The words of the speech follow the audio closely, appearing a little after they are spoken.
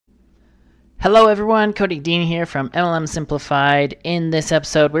Hello everyone, Cody Dean here from MLM Simplified. In this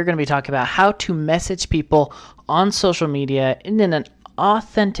episode, we're going to be talking about how to message people on social media in an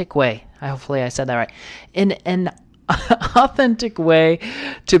authentic way. Hopefully I said that right. In an authentic way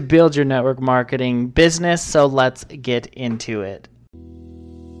to build your network marketing business. So let's get into it.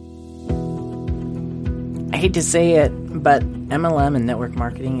 I hate to say it, but MLM and network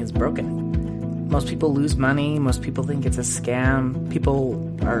marketing is broken. Most people lose money. Most people think it's a scam.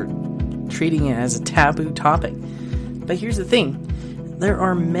 People are treating it as a taboo topic. But here's the thing. There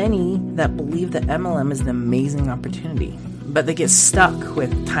are many that believe that MLM is an amazing opportunity, but they get stuck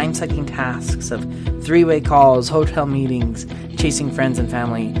with time-sucking tasks of three-way calls, hotel meetings, chasing friends and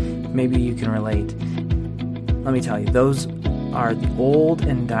family. Maybe you can relate. Let me tell you, those are the old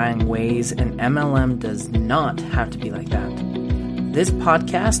and dying ways, and MLM does not have to be like that. This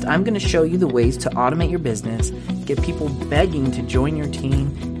podcast, I'm going to show you the ways to automate your business, get people begging to join your team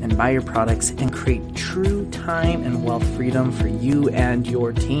and buy your products, and create true time and wealth freedom for you and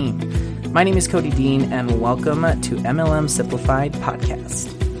your team. My name is Cody Dean, and welcome to MLM Simplified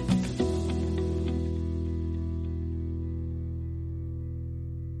Podcast.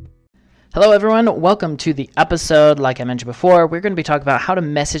 Hello everyone, welcome to the episode. Like I mentioned before, we're going to be talking about how to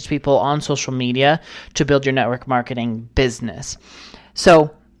message people on social media to build your network marketing business.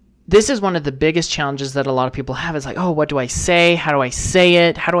 So this is one of the biggest challenges that a lot of people have. Is like, oh, what do I say? How do I say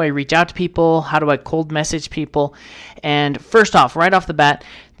it? How do I reach out to people? How do I cold message people? And first off, right off the bat,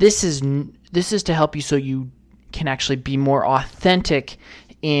 this is to help you so you can actually be more authentic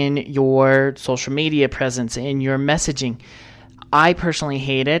in your social media presence, in your messaging. I personally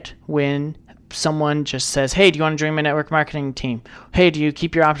hate it when someone just says, hey, do you want to join my network marketing team? Hey, do you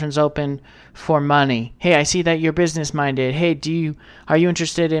keep your options open for money? Hey, I see that you're business minded. Hey, are you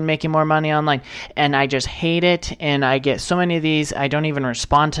interested in making more money online? And I just hate it. And I get so many of these. I don't even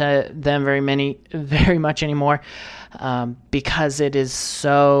respond to them very much anymore, because it is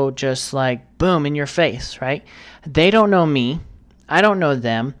so just like boom in your face, right? They don't know me. I don't know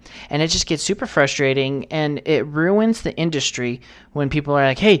them, and it just gets super frustrating, and it ruins the industry when people are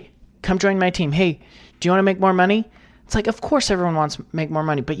like, hey, come join my team. Hey, do you want to make more money? It's like, of course everyone wants to make more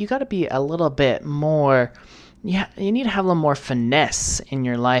money, but you got to be a little bit more, you need to have a little more finesse in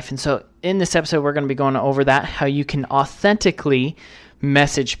your life. And so in this episode, we're going to be going over that, how you can authentically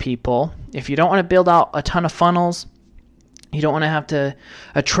message people. If you don't want to build out a ton of funnels, you don't want to have to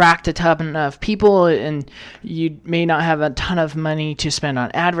attract a ton of people, and you may not have a ton of money to spend on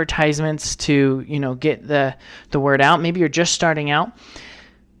advertisements to, get the word out. Maybe you're just starting out.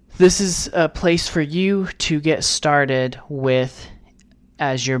 This is a place for you to get started with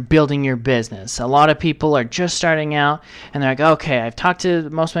as you're building your business. A lot of people are just starting out, and they're like, okay, I've talked to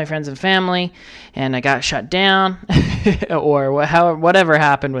most of my friends and family, and I got shut down, or whatever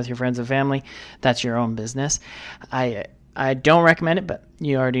happened with your friends and family. That's your own business. I don't recommend it, but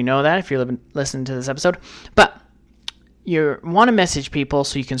you already know that if you're listening to this episode. But you want to message people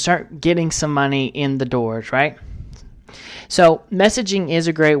so you can start getting some money in the doors, right? So messaging is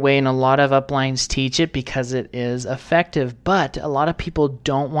a great way, and a lot of uplines teach it because it is effective. But a lot of people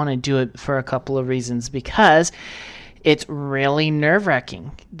don't want to do it for a couple of reasons, because it's really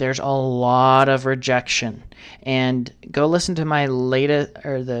nerve-wracking. There's a lot of rejection. And go listen to my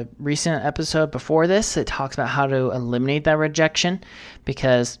the recent episode before this. It talks about how to eliminate that rejection,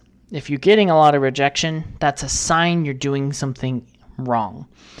 because if you're getting a lot of rejection, that's a sign you're doing something wrong.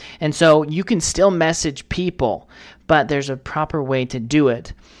 And so you can still message people, but there's a proper way to do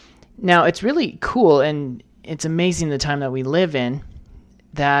it. Now, it's really cool, and it's amazing the time that we live in,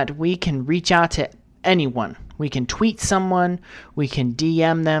 that we can reach out to anyone. We can tweet someone, we can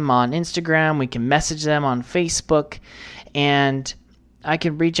DM them on Instagram, we can message them on Facebook, and I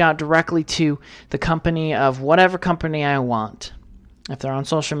can reach out directly to the company of whatever company I want. If they're on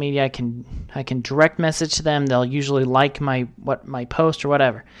social media, I can direct message to them. They'll usually like my post or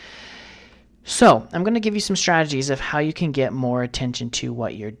whatever. So I'm going to give you some strategies of how you can get more attention to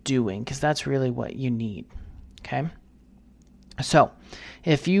what you're doing, because that's really what you need. Okay? So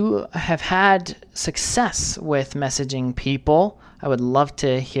if you have had success with messaging people, I would love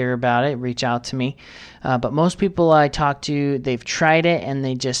to hear about it. Reach out to me. But most people I talk to, they've tried it and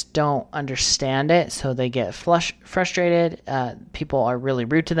they just don't understand it. So they get frustrated. People are really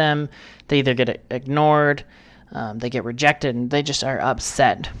rude to them. They either get ignored, they get rejected, and they just are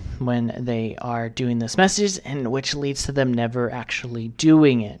upset when they are doing this message, and which leads to them never actually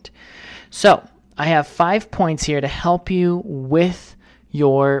doing it. So I have 5 points here to help you with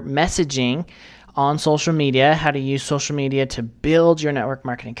your messaging on social media, how to use social media to build your network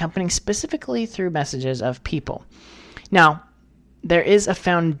marketing company, specifically through messages of people. Now, there is a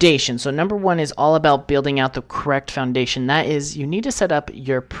foundation. So number one is all about building out the correct foundation. That is, you need to set up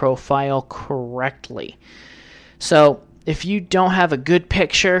your profile correctly. So if you don't have a good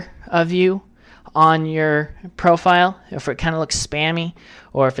picture of you on your profile, if it kind of looks spammy,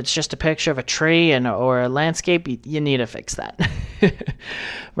 or if it's just a picture of a tree or a landscape, you need to fix that,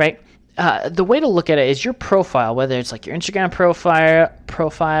 right? The way to look at it is your profile, whether it's like your Instagram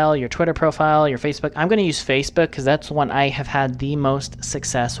profile, your Twitter profile, your Facebook. I'm going to use Facebook because that's the one I have had the most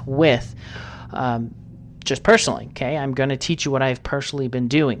success with, just personally. Okay, I'm going to teach you what I've personally been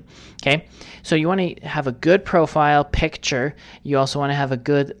doing. Okay, so you want to have a good profile picture. You also want to have a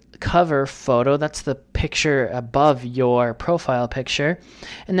good cover photo. That's the picture above your profile picture.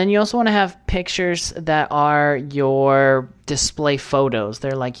 And then you also want to have pictures that are your display photos.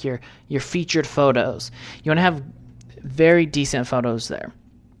 They're like your featured photos. You want to have very decent photos there.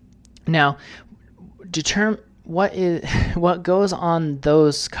 Now, determine what goes on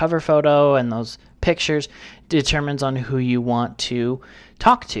those cover photo and those pictures determines on who you want to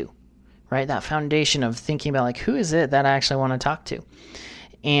talk to, right? That foundation of thinking about like, who is it that I actually want to talk to?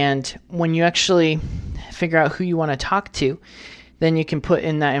 And when you actually figure out who you want to talk to, then you can put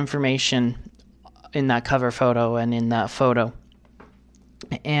in that information in that cover photo and in that photo.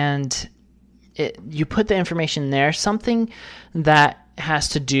 And you put the information there, something that has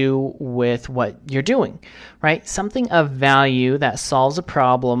to do with what you're doing, right? Something of value that solves a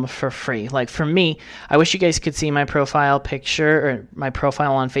problem for free. Like for me, I wish you guys could see my profile picture or my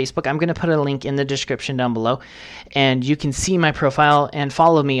profile on Facebook. I'm going to put a link in the description down below, and you can see my profile and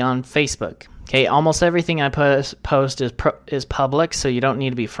follow me on Facebook. Okay, almost everything I post is public, so you don't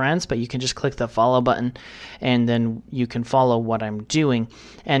need to be friends, but you can just click the follow button, and then you can follow what I'm doing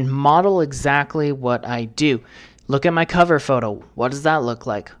and model exactly what I do. Look at my cover photo. What does that look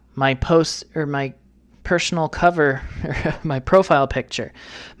like? My post or my personal cover, or my profile picture,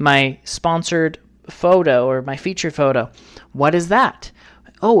 my sponsored photo or my featured photo. What is that?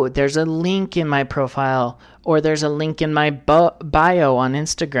 Oh, there's a link in my profile, or there's a link in my bio on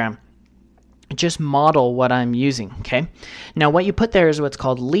Instagram. Just model what I'm using, okay? Now, what you put there is what's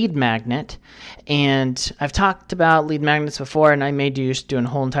called lead magnet, and I've talked about lead magnets before, and I may do a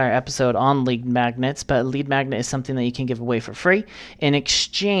whole entire episode on lead magnets, but a lead magnet is something that you can give away for free in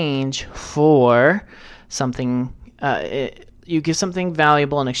exchange for something, you give something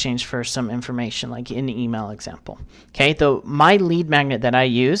valuable in exchange for some information, like an email example, okay? Though my lead magnet that I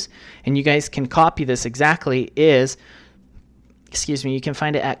use, and you guys can copy this exactly, is you can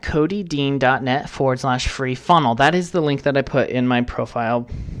find it at codydean.net/free funnel. That is the link that I put in my profile,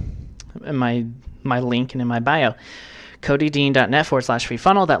 in my link and in my bio. codydean.net/free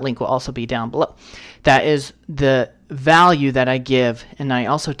funnel. That link will also be down below. That is the value that I give, and I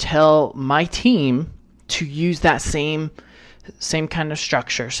also tell my team to use that same kind of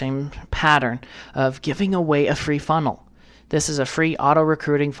structure, same pattern of giving away a free funnel. This is a free auto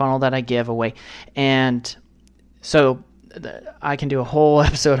recruiting funnel that I give away, and so I can do a whole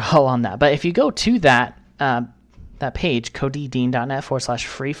episode all on that. But if you go to that page,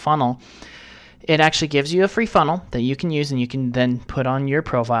 codydean.net/free funnel, it actually gives you a free funnel that you can use and you can then put on your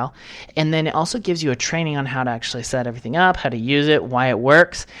profile. And then it also gives you a training on how to actually set everything up, how to use it, why it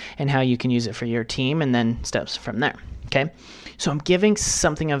works, and how you can use it for your team, and then steps from there. Okay? So I'm giving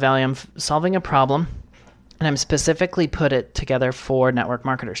something of value. I'm solving a problem, and I'm specifically put it together for network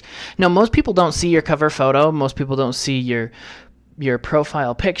marketers. Now, most people don't see your cover photo. Most people don't see your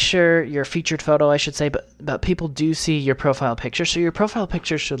profile picture, your featured photo, I should say, but people do see your profile picture. So your profile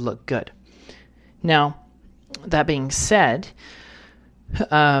picture should look good. Now, that being said,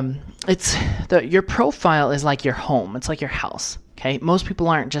 your profile is like your home. It's like your house. Okay, most people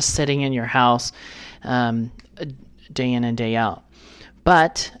aren't just sitting in your house day in and day out.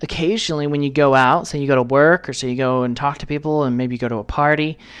 But occasionally when you go out, say you go to work, or say you go and talk to people, and maybe you go to a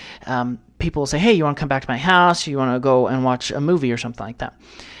party, people will say, hey, you want to come back to my house? You want to go and watch a movie or something like that.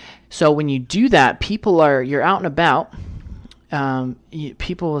 So when you do that, you're out and about,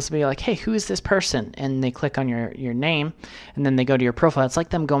 people will be like, hey, who is this person? And they click on your name, and then they go to your profile. It's like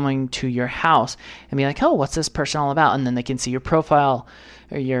them going to your house and be like, oh, what's this person all about? And then they can see your profile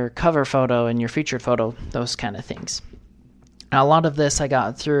or your cover photo and your featured photo, those kind of things. Now, a lot of this I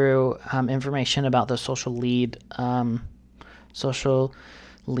got through information about the social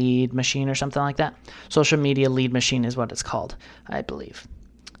lead machine or something like that. Social media lead machine is what it's called, I believe.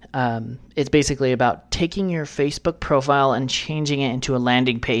 It's basically about taking your Facebook profile and changing it into a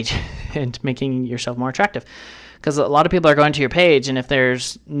landing page and making yourself more attractive. Because a lot of people are going to your page, and if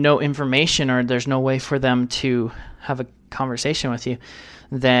there's no information or there's no way for them to have a conversation with you,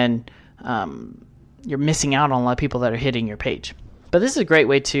 then you're missing out on a lot of people that are hitting your page. But this is a great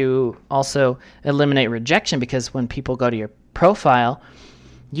way to also eliminate rejection, because when people go to your profile,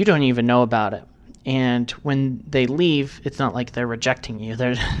 you don't even know about it. And when they leave, it's not like they're rejecting you.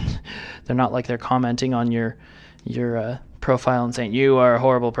 They're not like they're commenting on your profile and saying you are a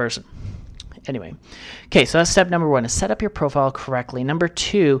horrible person. Anyway, okay, so that's step number 1, is set up your profile correctly. Number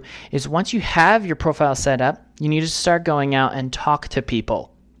 2 is, once you have your profile set up, you need to start going out and talk to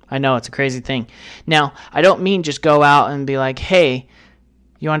people. I know it's a crazy thing. Now, I don't mean just go out and be like, hey,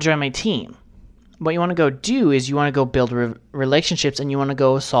 you want to join my team? What you want to go do is you want to go build relationships, and you want to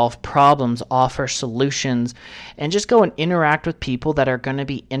go solve problems, offer solutions, and just go and interact with people that are going to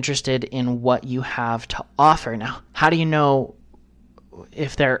be interested in what you have to offer. Now, how do you know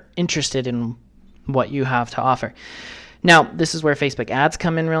if they're interested in what you have to offer? Now, this is where Facebook ads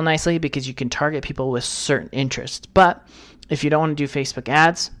come in real nicely, because you can target people with certain interests. But if you don't want to do Facebook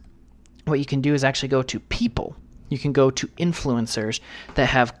ads, what you can do is actually go to people. You can go to influencers that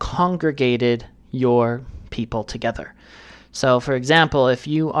have congregated your people together. So, for example, if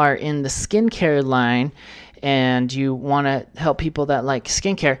you are in the skincare line and you want to help people that like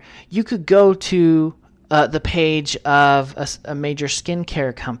skincare, you could go to the page of a major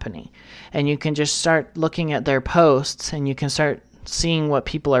skincare company, and you can just start looking at their posts, and you can start seeing what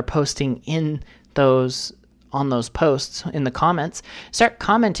people are posting on those posts in the comments. Start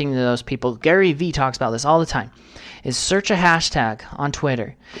commenting to those people. Gary Vee talks about this all the time, is search a hashtag on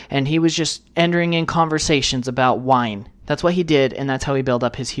Twitter, and he was just entering in conversations about wine. That's what he did, and that's how he built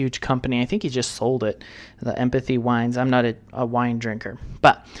up his huge company. I think he just sold it, the Empathy Wines. I'm not a wine drinker,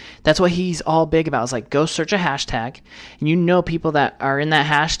 but that's what he's all big about. It's like, go search a hashtag, and you know people that are in that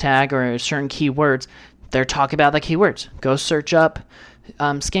hashtag or certain keywords, they're talking about the keywords. Go search up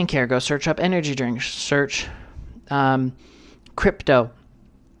skincare, go search up energy drinks, search crypto,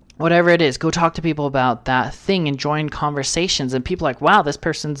 whatever it is. Go talk to people about that thing and join conversations, and people are like, wow, this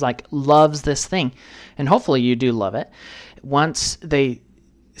person's like loves this thing, and hopefully you do love it. Once they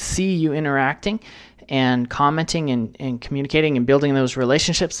see you interacting and commenting and communicating and building those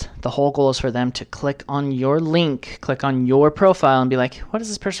relationships, the whole goal is for them to click on your link, click on your profile, and be like, what is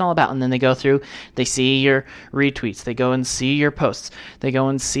this person all about? And then they go through, they see your retweets, they go and see your posts, they go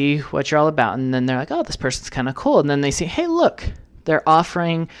and see what you're all about, and then they're like, oh, this person's kind of cool. And then they see, hey, look, they're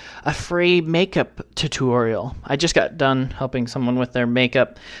offering a free makeup tutorial. I just got done helping someone with their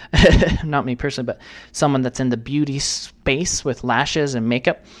makeup. Not me personally, but someone that's in the beauty space with lashes and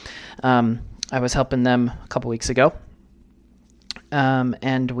makeup. I was helping them a couple weeks ago.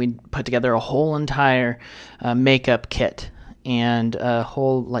 And we put together a whole entire makeup kit and a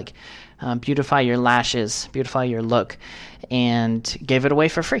whole beautify your lashes, beautify your look, and gave it away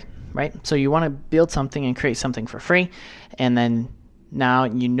for free. Right? So you want to build something and create something for free, and then now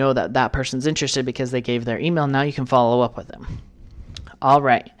you know that that person's interested because they gave their email. Now you can follow up with them. All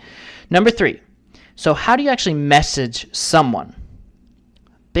right. Number 3. So how do you actually message someone?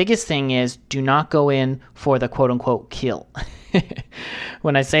 Biggest thing is, do not go in for the quote-unquote kill.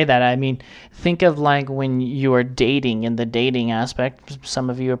 When I say that, I mean, think of like when you are dating, in the dating aspect. Some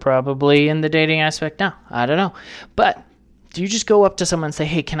of you are probably in the dating aspect now. I don't know. But do you just go up to someone and say,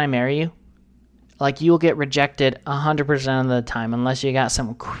 hey, can I marry you? Like, you'll get rejected 100% of the time unless you got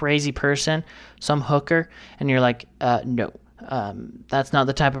some crazy person, some hooker, and you're like, no. That's not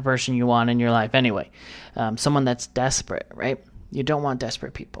the type of person you want in your life anyway. Someone that's desperate, right? You don't want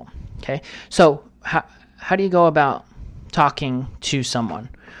desperate people, okay? So how do you go about talking to someone?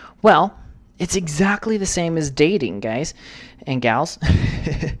 Well, it's exactly the same as dating, guys and gals.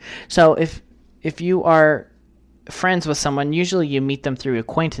 So if you are friends with someone, usually you meet them through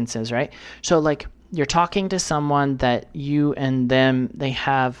acquaintances, right? So like, you're talking to someone that you and them, they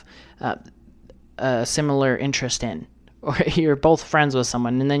have a similar interest in, or you're both friends with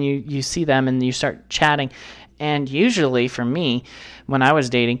someone, and then you see them and you start chatting. And usually for me, when I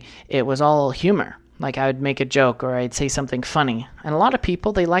was dating, it was all humor. Like, I would make a joke or I'd say something funny. And a lot of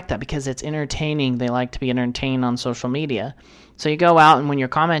people, they like that because it's entertaining. They like to be entertained on social media. So you go out, and when you're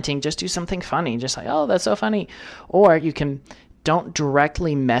commenting, just do something funny. Just like, oh, that's so funny. Or you can, don't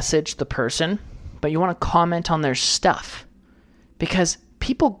directly message the person, but you want to comment on their stuff. Because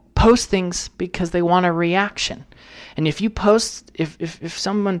people post things because they want a reaction. And if you post, if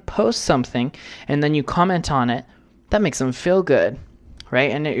someone posts something and then you comment on it, that makes them feel good,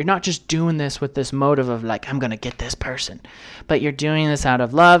 right? And you're not just doing this with this motive of like, I'm going to get this person, but you're doing this out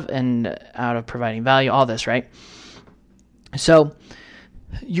of love and out of providing value, all this, right? So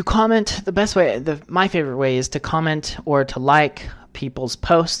you comment, the best way, my favorite way is to comment or to like people's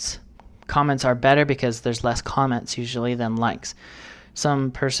posts. Comments are better because there's less comments usually than likes.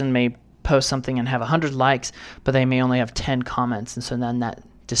 Some person may post something and have 100 likes, but they may only have 10 comments. And so then that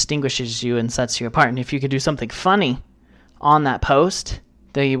distinguishes you and sets you apart. And if you could do something funny on that post,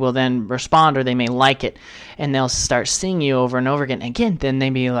 they will then respond, or they may like it, and they'll start seeing you over and over again. Again, then they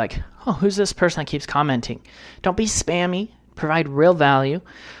be like, oh, who's this person that keeps commenting? Don't be spammy. Provide real value.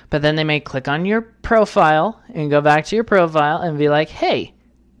 But then they may click on your profile and go back to your profile and be like, hey,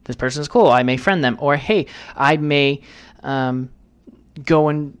 this person's cool. I may friend them. Or, hey, I may go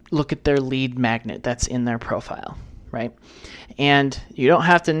and look at their lead magnet that's in their profile, right? And you don't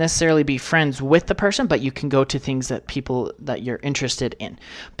have to necessarily be friends with the person, but you can go to things that people that you're interested in.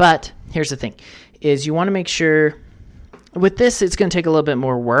 But here's the thing, is you want to make sure with this, it's going to take a little bit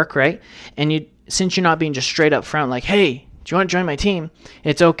more work, right? And since you're not being just straight up front, like, hey, do you want to join my team?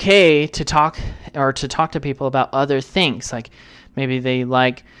 It's okay to talk to people about other things. Like maybe they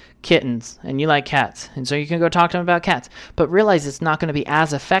like kittens and you like cats, and so you can go talk to them about cats. But realize it's not going to be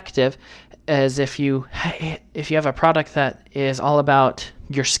as effective as if you have a product that is all about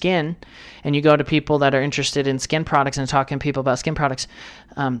your skin, and you go to people that are interested in skin products and talking to people about skin products.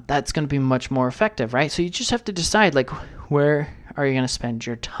 That's going to be much more effective, right? So you just have to decide, like, where are you going to spend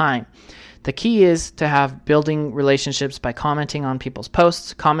your time? The key is to have building relationships by commenting on people's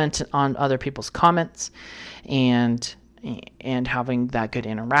posts, comment on other people's comments, and having that good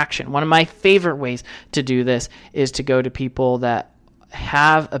interaction. One of my favorite ways to do this is to go to people that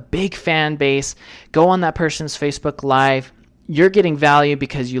have a big fan base, go on that person's Facebook Live. You're getting value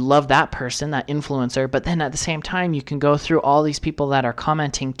because you love that person, that influencer, but then at the same time, you can go through all these people that are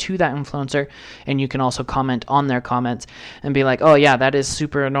commenting to that influencer, and you can also comment on their comments and be like, oh yeah, that is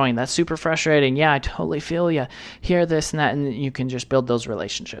super annoying. That's super frustrating. Yeah, I totally feel you. Hear this and that, and you can just build those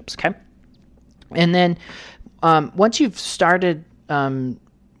relationships, okay? And then once you've started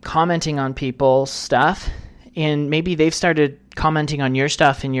commenting on people's stuff, and maybe they've started commenting on your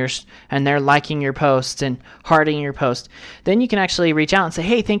stuff and they're liking your posts and hearting your post, then you can actually reach out and say,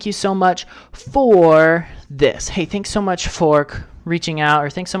 hey, thank you so much for this. Hey, thanks so much for reaching out, or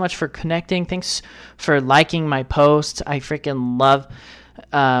thanks so much for connecting. Thanks for liking my posts. I freaking love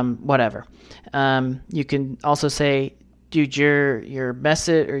whatever. You can also say, dude, your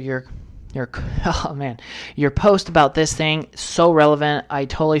message or your oh man, your post about this thing, so relevant. I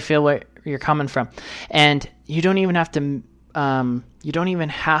totally feel where you're coming from. And you don't even have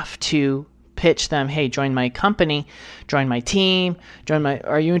to pitch them, hey, join my company, join my team,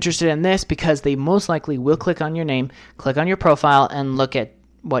 are you interested in this? Because they most likely will click on your name, click on your profile, and look at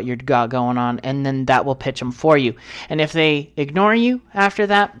what you got going on, and then that will pitch them for you. And if they ignore you after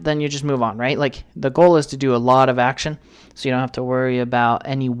that, then you just move on, right? Like, the goal is to do a lot of action, so you don't have to worry about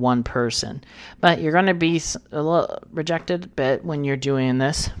any one person. But you're going to be a little rejected a bit when you're doing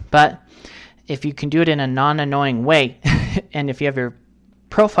this. But if you can do it in a non-annoying way, and if you have your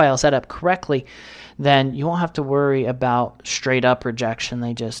profile set up correctly, then you won't have to worry about straight up rejection.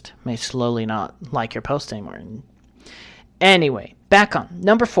 They just may slowly not like your post anymore. Anyway, back on.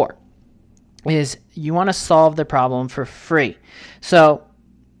 Number 4 is you want to solve the problem for free. So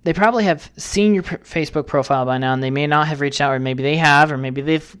they probably have seen your Facebook profile by now, and they may not have reached out, or maybe they have, or maybe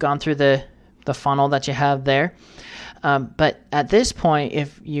they've gone through the funnel that you have there. But at this point,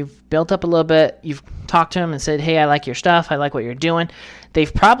 if you've built up a little bit, you've talked to them and said, hey, I like your stuff, I like what you're doing.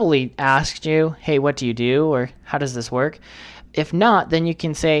 They've probably asked you, hey, what do you do? Or how does this work? If not, then you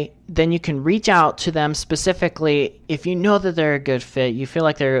can reach out to them specifically. If you know that they're a good fit, you feel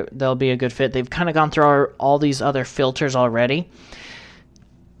like they'll be a good fit. They've kind of gone through all these other filters already.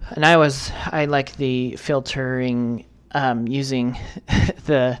 And I like the filtering using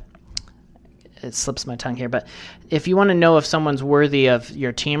it slips my tongue here, but if you want to know if someone's worthy of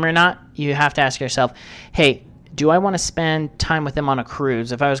your team or not, you have to ask yourself, hey, do I want to spend time with them on a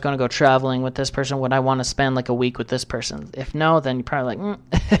cruise? If I was going to go traveling with this person, would I want to spend like a week with this person? If no, then you're probably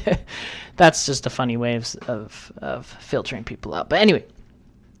like, that's just a funny way of filtering people out. But anyway,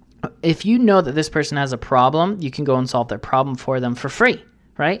 if you know that this person has a problem, you can go and solve their problem for them for free,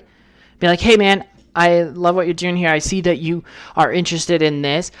 right? Be like, hey man, I love what you're doing here. I see that you are interested in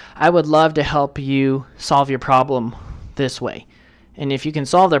this. I would love to help you solve your problem this way. And if you can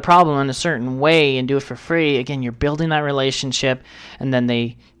solve their problem in a certain way and do it for free, again, you're building that relationship, and then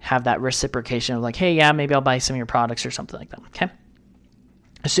they have that reciprocation of like, hey, yeah, maybe I'll buy some of your products or something like that, okay?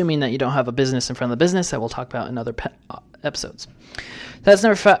 Assuming that you don't have a business in front of the business that we'll talk about in other episodes. That's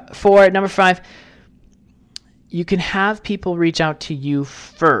number 4. Number 5, you can have people reach out to you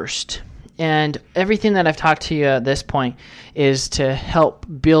first. And everything that I've talked to you at this point is to help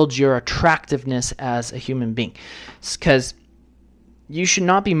build your attractiveness as a human being. Because you should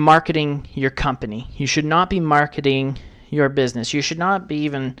not be marketing your company. You should not be marketing your business. You should not be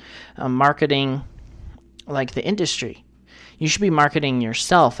even marketing like the industry. You should be marketing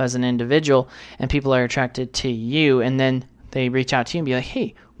yourself as an individual, and people are attracted to you, and then they reach out to you and be like,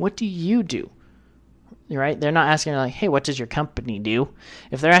 hey, what do you do? Right? They're not asking like, hey, what does your company do?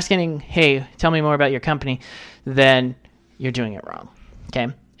 If they're asking, hey, tell me more about your company, then you're doing it wrong. Okay?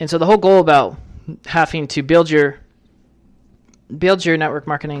 And so the whole goal about having to build your network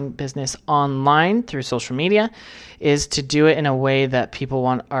marketing business online through social media is to do it in a way that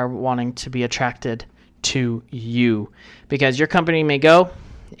people are wanting to be attracted to you, because your company may go,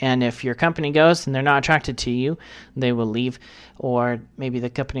 and if your company goes and they're not attracted to you, they will leave, or maybe the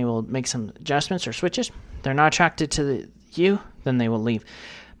company will make some adjustments or switches. They're not attracted to you, then they will leave.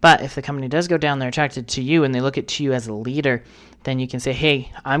 But if the company does go down, they're attracted to you, and they look at you as a leader, then you can say,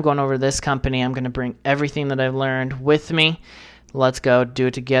 hey, I'm going over to this company. I'm going to bring everything that I've learned with me. Let's go do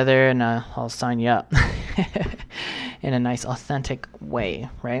it together, and I'll sign you up in a nice, authentic way,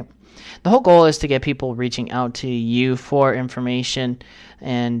 right? The whole goal is to get people reaching out to you for information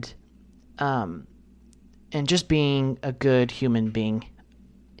and just being a good human being.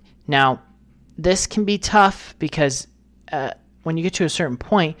 Now, this can be tough because when you get to a certain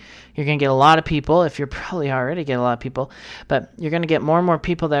point, you're going to get a lot of people, if you're probably already get a lot of people, but you're going to get more and more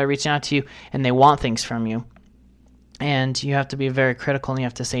people that are reaching out to you, and they want things from you. And you have to be very critical, and you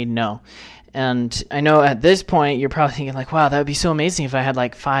have to say no. And I know at this point, you're probably thinking like, wow, that would be so amazing if I had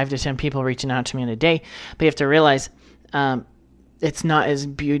like 5 to 10 people reaching out to me in a day. But you have to realize it's not as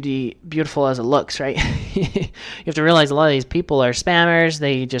beautiful as it looks, right? You have to realize a lot of these people are spammers.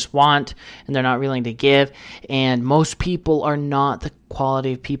 They just want, and they're not willing to give. And most people are not the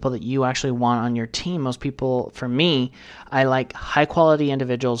quality of people that you actually want on your team. Most people, for me, I like high quality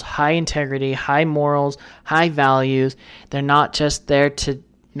individuals, high integrity, high morals, high values. They're not just there to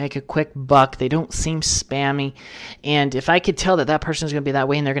make a quick buck. They don't seem spammy. And if I could tell that person is going to be that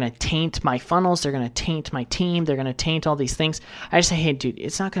way, and they're going to taint my funnels, they're going to taint my team, they're going to taint all these things, I just say, hey, dude,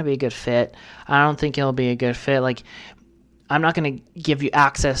 it's not going to be a good fit. I don't think it'll be a good fit. Like, I'm not going to give you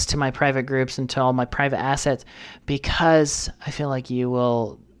access to my private groups and to all my private assets, because I feel like you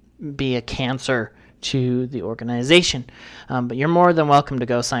will be a cancer to the organization. But you're more than welcome to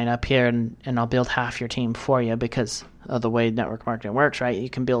go sign up here, and I'll build half your team for you, because of the way network marketing works, right? You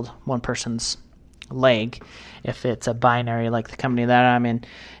can build one person's leg. If it's a binary, like the company that I'm in,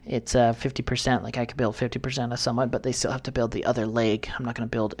 it's 50%. Like, I could build 50% of someone, but they still have to build the other leg. I'm not going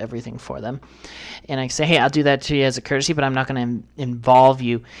to build everything for them. And I say, hey, I'll do that to you as a courtesy, but I'm not going to involve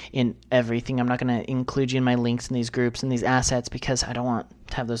you in everything. I'm not going to include you in my links in these groups and these assets, because I don't want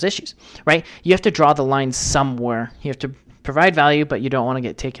to have those issues, right? You have to draw the line somewhere. You have to provide value, but you don't want to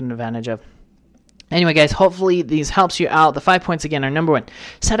get taken advantage of. Anyway, guys, hopefully these helps you out. The 5 points again are: number 1,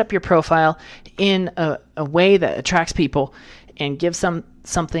 set up your profile in a way that attracts people and gives them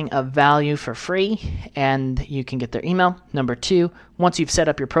something of value for free, and you can get their email. Number 2, once you've set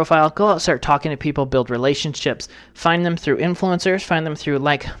up your profile, go out, start talking to people, build relationships, find them through influencers, find them through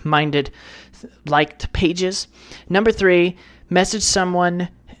like-minded, liked pages. Number 3, message someone,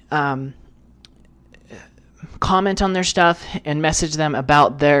 comment on their stuff, and message them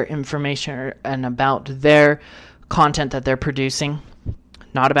about their information and about their content that they're producing,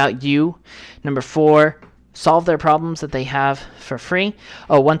 not about you. Number 4, solve their problems that they have for free.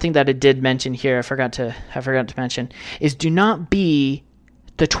 Oh, one thing that I did mention here, I forgot to mention, is do not be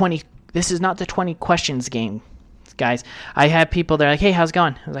the 20. This is not the 20 questions game, guys. I had people, they're like, hey, how's it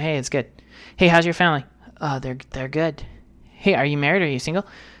going? I was like, hey, it's good. Hey, how's your family? They're good. Hey, are you married? Are you single?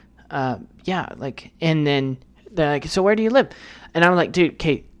 Yeah, like, and then they're like, so where do you live? And I'm like, dude,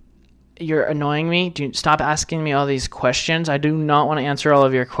 Kate, you're annoying me. Stop asking me all these questions. I do not want to answer all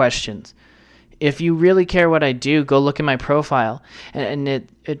of your questions. If you really care what I do, go look at my profile. And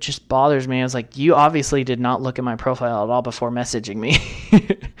it just bothers me. I was like, you obviously did not look at my profile at all before messaging me.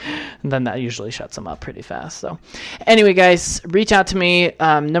 And then that usually shuts them up pretty fast. So anyway, guys, reach out to me.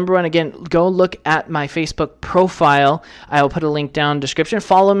 Number 1, again, go look at my Facebook profile. I will put a link down in the description.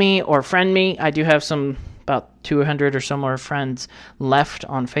 Follow me or friend me. I do have about 200 or so more friends left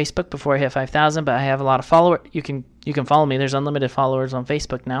on Facebook before I hit 5,000, but I have a lot of followers. You can follow me. There's unlimited followers on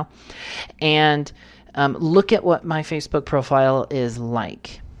Facebook now. And look at what my Facebook profile is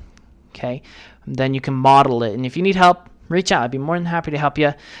like. Okay? Then you can model it. And if you need help, reach out. I'd be more than happy to help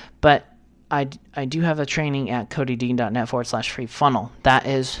you. But I do have a training at codydean.net/free funnel. That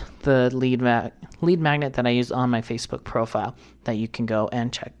is the lead magnet that I use on my Facebook profile that you can go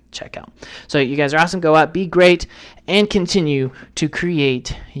and check out. So you guys are awesome. Go out, be great, and continue to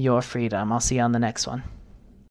create your freedom. I'll see you on the next one.